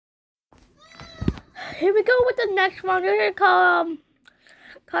Here we go with the next one. We're gonna call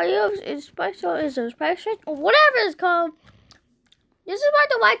caillou is special or whatever it's called. This is what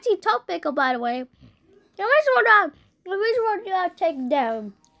the white tea topic, by the way. The reason we're not taken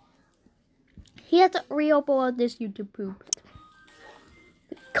down. He has to reopen this YouTube poop.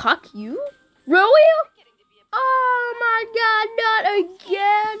 Cock you? Really? Oh my God! Not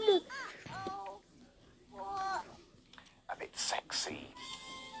again! A bit sexy.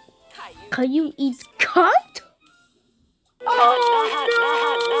 Caillou eats cunt?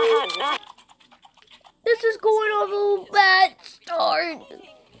 Oh no! This is going off a little bad start.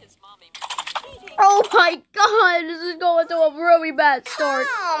 Oh my God! This is going to a really bad start.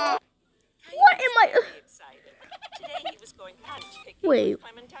 What am I? Wait.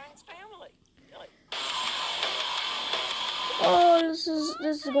 Oh, this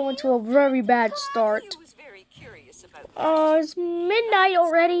is going to a very bad start. It's midnight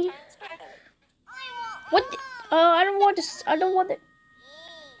already. What? I don't want to.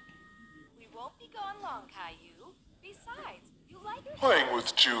 We won't be gone long, Caillou. Besides, you like your Playing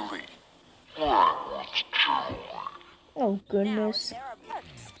with Julie. Oh goodness. Now, if there are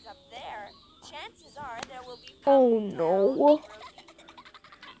bugs up there, chances are there will be. Oh no.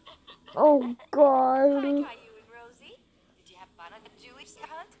 Oh God. Hi, Caillou and Rosie. Did you have fun on the Jewish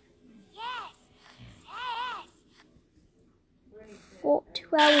hunt? Yes. Yes.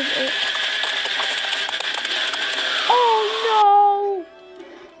 2 hours. Oh no!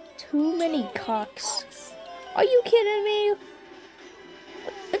 Too many cocks. Are you kidding me?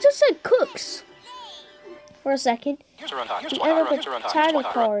 It just said cooks. For a second. The end of the title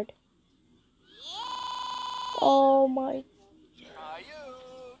card. Oh my.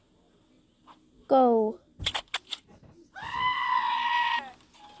 Go.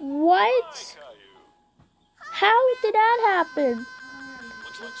 What? How did that happen?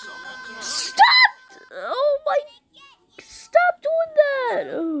 Stop! Oh my. Stop doing that!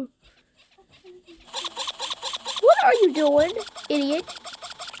 Ugh. What are you doing, idiot?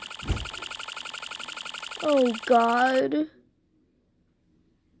 Oh God.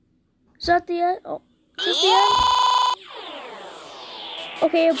 Is that the end? Oh, is this the end?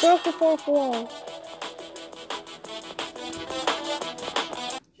 Okay, it broke the fourth wall.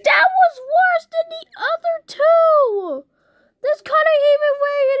 That was worse than the other two! This couldn't even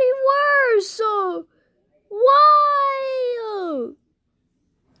make any worse! Why?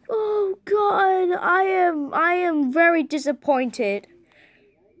 Oh God, I am very disappointed.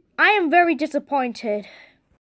 I am very disappointed.